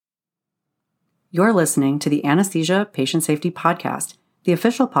You're listening to the Anesthesia Patient Safety Podcast, the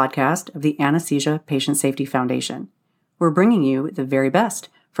official podcast of the Anesthesia Patient Safety Foundation. We're bringing you the very best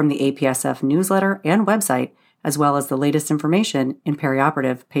from the APSF newsletter and website, as well as the latest information in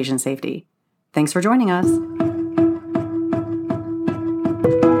perioperative patient safety. Thanks for joining us.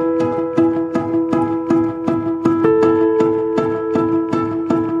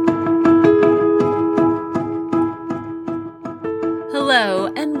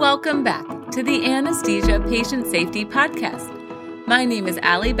 Hello, and welcome back to the Anesthesia Patient Safety Podcast. My name is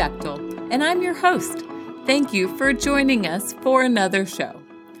Allie Bechtel, and I'm your host. Thank you for joining us for another show.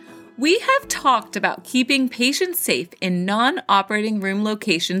 We have talked about keeping patients safe in non-operating room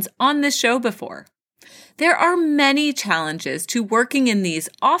locations on this show before. There are many challenges to working in these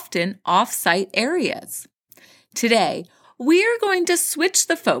often off-site areas. Today, we are going to switch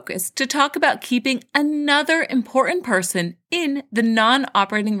the focus to talk about keeping another important person in the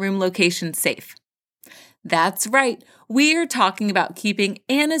non-operating room location safe. That's right, we are talking about keeping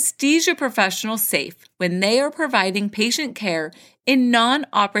anesthesia professionals safe when they are providing patient care in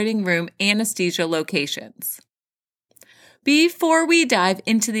non-operating room anesthesia locations. Before we dive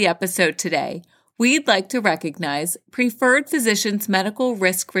into the episode today, we'd like to recognize Preferred Physicians Medical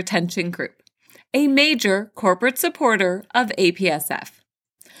Risk Retention Group, a major corporate supporter of APSF.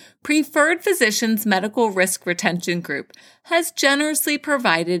 Preferred Physicians Medical Risk Retention Group has generously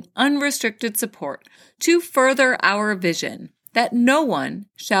provided unrestricted support to further our vision that no one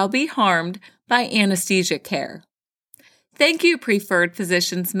shall be harmed by anesthesia care. Thank you, Preferred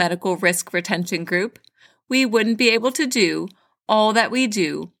Physicians Medical Risk Retention Group. We wouldn't be able to do all that we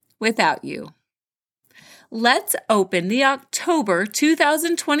do without you. Let's open the October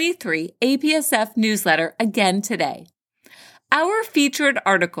 2023 APSF newsletter again today. Our featured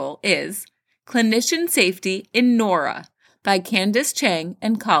article is Clinician Safety in NORA by Candice Chang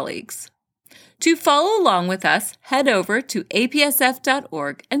and colleagues. To follow along with us, head over to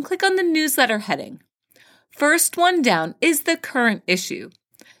apsf.org and click on the newsletter heading. First one down is the current issue.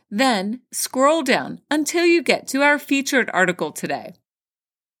 Then scroll down until you get to our featured article today.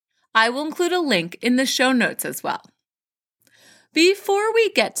 I will include a link in the show notes as well. Before we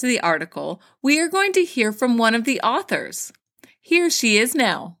get to the article, we are going to hear from one of the authors. Here she is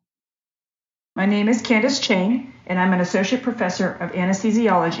now. My name is Candice Chang, and I'm an associate professor of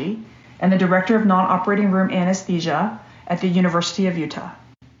anesthesiology and the director of non-operating room anesthesia at the University of Utah.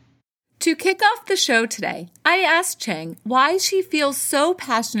 To kick off the show today, I asked Chang why she feels so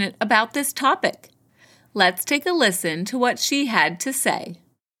passionate about this topic. Let's take a listen to what she had to say.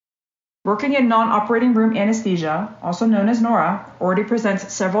 Working in non-operating room anesthesia, also known as NORA, already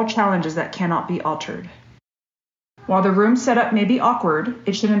presents several challenges that cannot be altered. While the room setup may be awkward,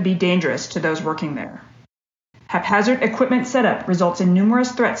 it shouldn't be dangerous to those working there. Haphazard equipment setup results in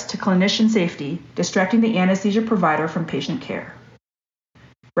numerous threats to clinician safety, distracting the anesthesia provider from patient care.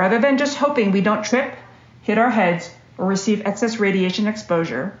 Rather than just hoping we don't trip, hit our heads, or receive excess radiation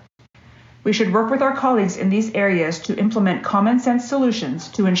exposure, we should work with our colleagues in these areas to implement common sense solutions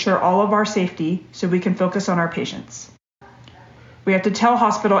to ensure all of our safety so we can focus on our patients. We have to tell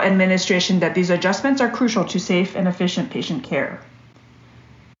hospital administration that these adjustments are crucial to safe and efficient patient care.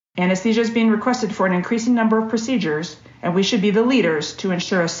 Anesthesia is being requested for an increasing number of procedures, and we should be the leaders to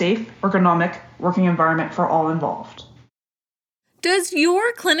ensure a safe, ergonomic working environment for all involved. Does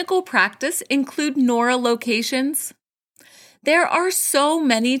your clinical practice include NORA locations? There are so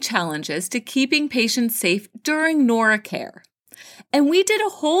many challenges to keeping patients safe during NORA care. And we did a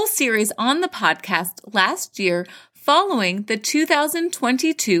whole series on the podcast last year following the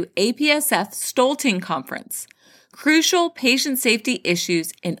 2022 APSF Stolting Conference, Crucial Patient Safety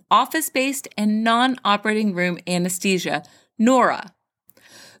Issues in Office-Based and Non-Operating Room Anesthesia, NORA.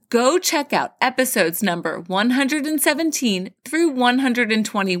 Go check out episodes number 117 through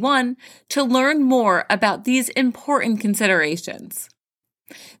 121 to learn more about these important considerations.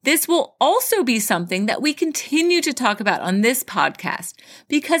 This will also be something that we continue to talk about on this podcast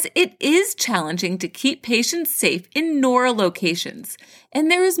because it is challenging to keep patients safe in NORA locations,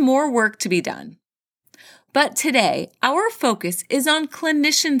 and there is more work to be done. But today, our focus is on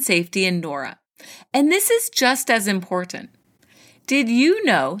clinician safety in NORA, and this is just as important. Did you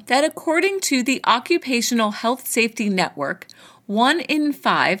know that according to the Occupational Health Safety Network, 1 in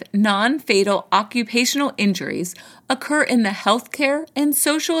 5 non-fatal occupational injuries occur in the healthcare and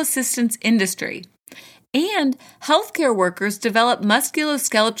social assistance industry, and healthcare workers develop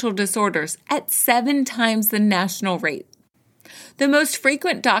musculoskeletal disorders at 7 times the national rate? The most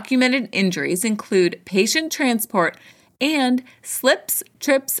frequent documented injuries include patient transport and slips,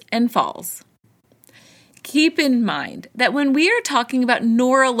 trips, and falls. Keep in mind that when we are talking about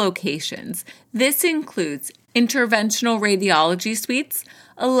NORA locations, this includes interventional radiology suites,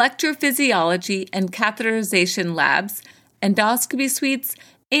 electrophysiology and catheterization labs, endoscopy suites,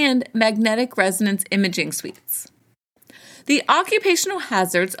 and magnetic resonance imaging suites. The occupational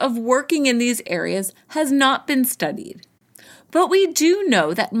hazards of working in these areas has not been studied, but we do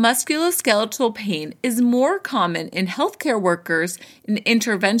know that musculoskeletal pain is more common in healthcare workers in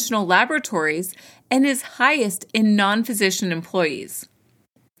interventional laboratories and is highest in non-physician employees.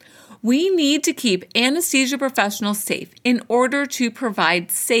 We need to keep anesthesia professionals safe in order to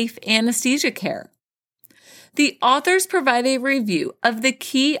provide safe anesthesia care. The authors provide a review of the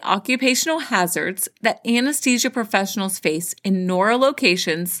key occupational hazards that anesthesia professionals face in NORA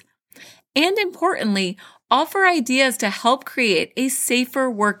locations, and importantly, offer ideas to help create a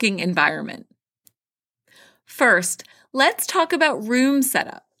safer working environment. First, let's talk about room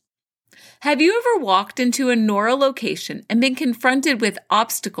setup. Have you ever walked into a NORA location and been confronted with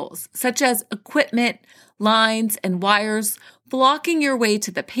obstacles such as equipment, lines, and wires blocking your way to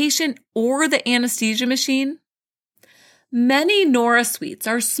the patient or the anesthesia machine? Many NORA suites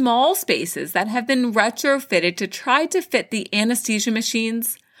are small spaces that have been retrofitted to try to fit the anesthesia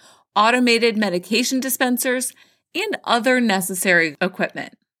machines, automated medication dispensers, and other necessary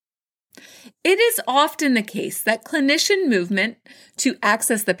equipment. It is often the case that clinician movement to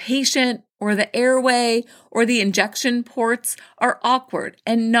access the patient or the airway or the injection ports are awkward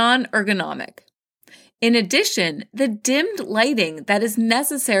and non-ergonomic. In addition, the dimmed lighting that is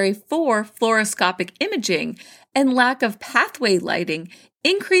necessary for fluoroscopic imaging and lack of pathway lighting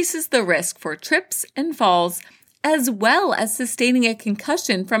increases the risk for trips and falls, as well as sustaining a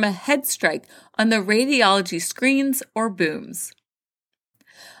concussion from a head strike on the radiology screens or booms.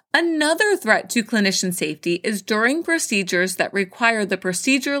 Another threat to clinician safety is during procedures that require the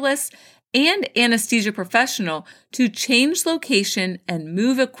proceduralist and anesthesia professional to change location and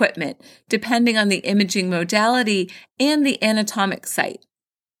move equipment depending on the imaging modality and the anatomic site.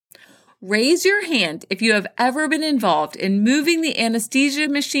 Raise your hand if you have ever been involved in moving the anesthesia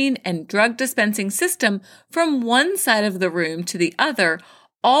machine and drug dispensing system from one side of the room to the other,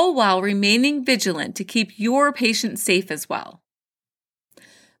 all while remaining vigilant to keep your patient safe as well.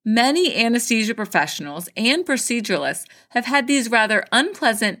 Many anesthesia professionals and proceduralists have had these rather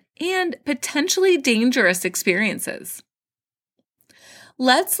unpleasant and potentially dangerous experiences.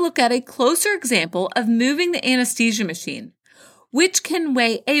 Let's look at a closer example of moving the anesthesia machine, which can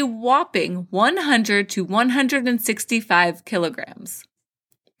weigh a whopping 100 to 165 kilograms.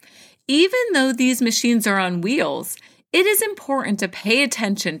 Even though these machines are on wheels, it is important to pay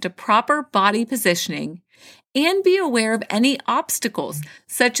attention to proper body positioning and be aware of any obstacles,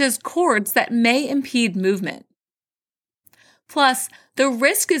 such as cords that may impede movement. Plus, the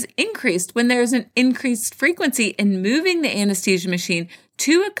risk is increased when there is an increased frequency in moving the anesthesia machine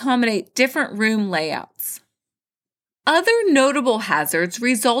to accommodate different room layouts. Other notable hazards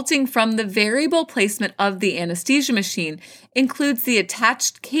resulting from the variable placement of the anesthesia machine includes the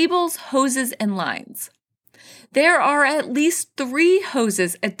attached cables, hoses, and lines. There are at least 3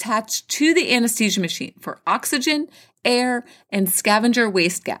 hoses attached to the anesthesia machine for oxygen, air, and scavenger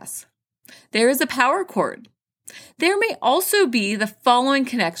waste gas. There is a power cord. There may also be the following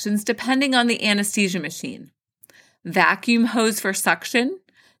connections depending on the anesthesia machine: vacuum hose for suction,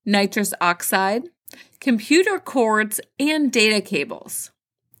 nitrous oxide, computer cords, and data cables.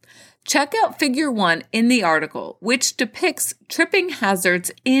 Check out Figure 1 in the article, which depicts tripping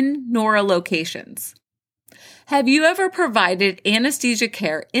hazards in NORA locations. Have you ever provided anesthesia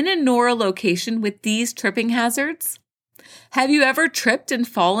care in a NORA location with these tripping hazards? Have you ever tripped and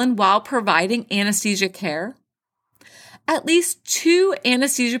fallen while providing anesthesia care? At least 2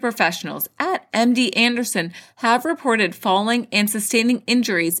 anesthesia professionals at MD Anderson have reported falling and sustaining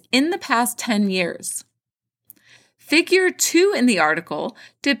injuries in the past 10 years. Figure 2 in the article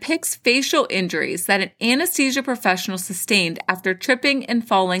depicts facial injuries that an anesthesia professional sustained after tripping and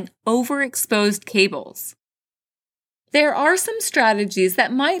falling over exposed cables. There are some strategies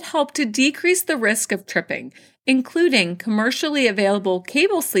that might help to decrease the risk of tripping, including commercially available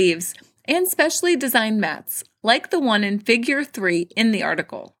cable sleeves and specially designed mats, like the one in Figure 3 in the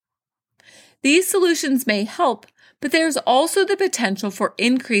article. These solutions may help, but there's also the potential for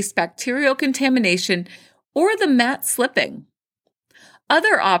increased bacterial contamination or the mat slipping.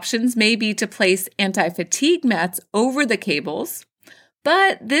 Other options may be to place anti-fatigue mats over the cables,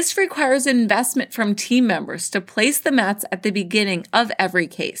 but this requires investment from team members to place the mats at the beginning of every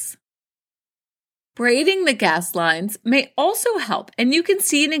case. Braiding the gas lines may also help, and you can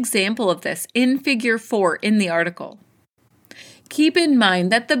see an example of this in Figure 4 in the article. Keep in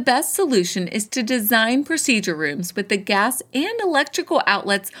mind that the best solution is to design procedure rooms with the gas and electrical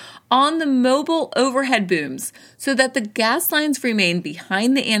outlets on the mobile overhead booms so that the gas lines remain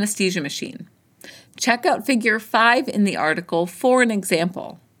behind the anesthesia machine. Check out Figure 5 in the article for an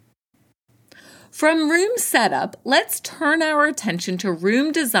example. From room setup, let's turn our attention to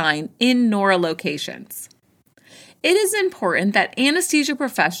room design in NORA locations. It is important that anesthesia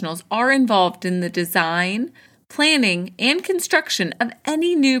professionals are involved in the design, planning, and construction of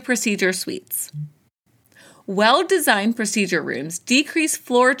any new procedure suites. Well-designed procedure rooms decrease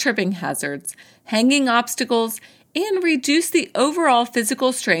floor tripping hazards, hanging obstacles, and reduce the overall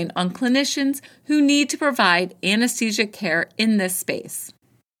physical strain on clinicians who need to provide anesthesia care in this space.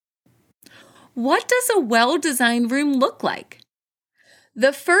 What does a well-designed room look like?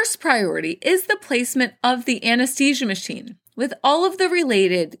 The first priority is the placement of the anesthesia machine, with all of the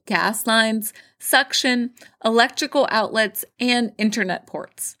related gas lines, suction, electrical outlets, and internet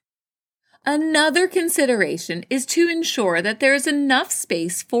ports. Another consideration is to ensure that there is enough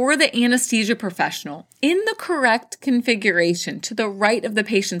space for the anesthesia professional in the correct configuration to the right of the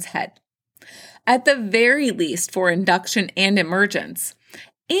patient's head, at the very least for induction and emergence,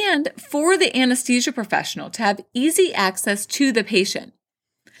 and for the anesthesia professional to have easy access to the patient.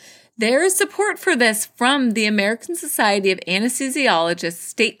 There is support for this from the American Society of Anesthesiologists'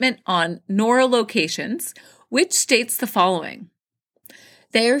 statement on NORA locations, which states the following.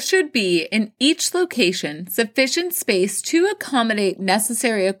 There should be in each location sufficient space to accommodate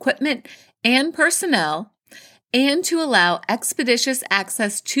necessary equipment and personnel and to allow expeditious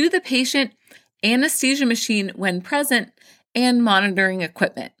access to the patient, anesthesia machine when present, and monitoring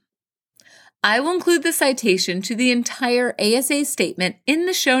equipment. I will include the citation to the entire ASA statement in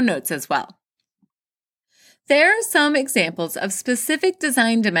the show notes as well. There are some examples of specific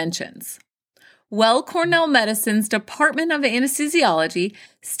design dimensions. Well Cornell Medicine's Department of Anesthesiology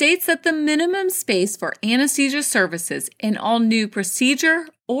states that the minimum space for anesthesia services in all new procedure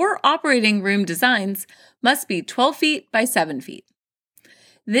or operating room designs must be 12 feet by 7 feet.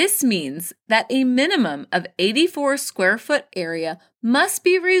 This means that a minimum of 84 square foot area must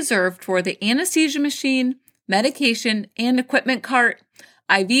be reserved for the anesthesia machine, medication and equipment cart,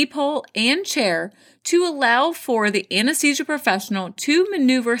 IV pole, and chair to allow for the anesthesia professional to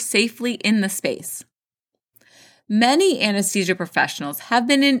maneuver safely in the space. Many anesthesia professionals have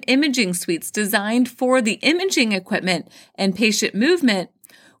been in imaging suites designed for the imaging equipment and patient movement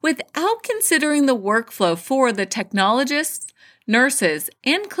without considering the workflow for the technologists, nurses,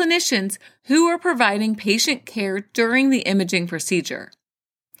 and clinicians who are providing patient care during the imaging procedure.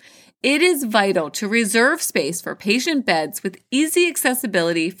 It is vital to reserve space for patient beds with easy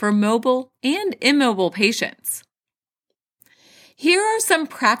accessibility for mobile and immobile patients. Here are some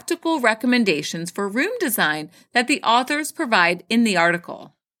practical recommendations for room design that the authors provide in the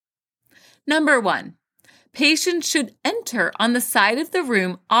article. Number 1. Patients should enter on the side of the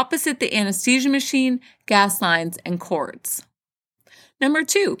room opposite the anesthesia machine, gas lines, and cords. Number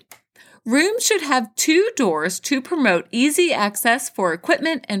 2, rooms should have 2 doors to promote easy access for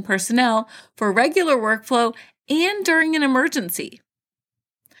equipment and personnel for regular workflow and during an emergency.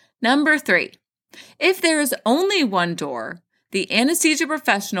 Number 3, if there is only 1 door, the anesthesia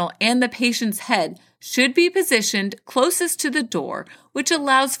professional and the patient's head should be positioned closest to the door, which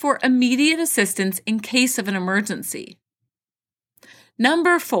allows for immediate assistance in case of an emergency.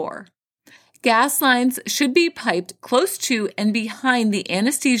 Number 4, gas lines should be piped close to and behind the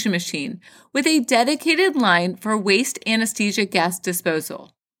anesthesia machine with a dedicated line for waste anesthesia gas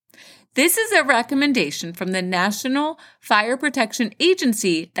disposal. This is a recommendation from the National Fire Protection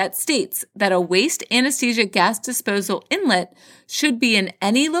Agency that states that a waste anesthesia gas disposal inlet should be in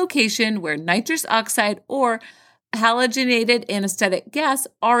any location where nitrous oxide or halogenated anesthetic gas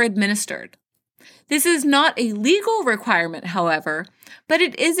are administered. This is not a legal requirement, however, but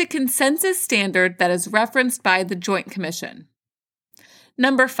it is a consensus standard that is referenced by the Joint Commission.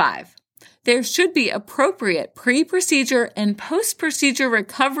 Number 5, there should be appropriate pre-procedure and post-procedure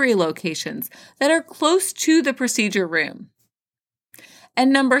recovery locations that are close to the procedure room.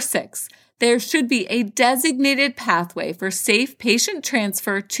 And number 6, there should be a designated pathway for safe patient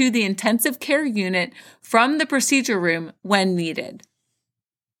transfer to the intensive care unit from the procedure room when needed.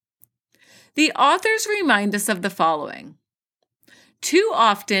 The authors remind us of the following. Too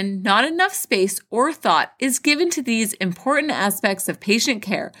often, not enough space or thought is given to these important aspects of patient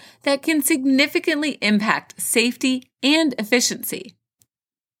care that can significantly impact safety and efficiency.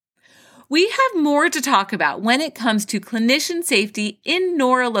 We have more to talk about when it comes to clinician safety in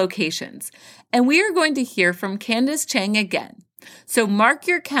NORA locations, and we are going to hear from Candace Chang again. So mark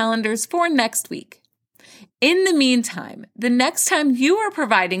your calendars for next week. In the meantime, the next time you are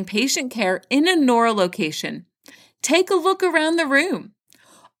providing patient care in a NORA location, take a look around the room.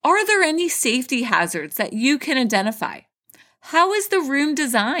 Are there any safety hazards that you can identify? How is the room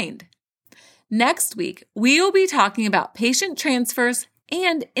designed? Next week, we will be talking about patient transfers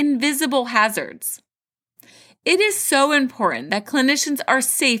and invisible hazards. It is so important that clinicians are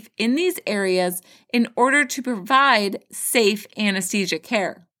safe in these areas in order to provide safe anesthesia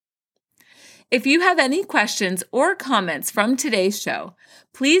care. If you have any questions or comments from today's show,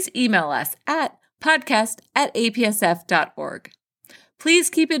 please email us at podcast@apsf.org. Please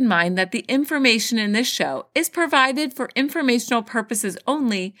keep in mind that the information in this show is provided for informational purposes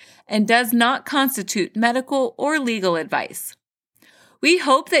only and does not constitute medical or legal advice. We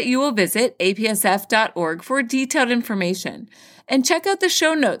hope that you will visit apsf.org for detailed information and check out the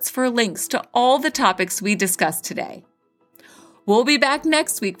show notes for links to all the topics we discussed today. We'll be back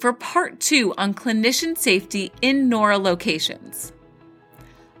next week for part 2 on clinician safety in NORA locations.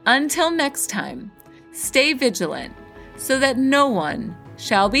 Until next time, stay vigilant so that no one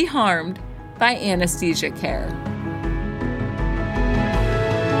shall be harmed by anesthesia care.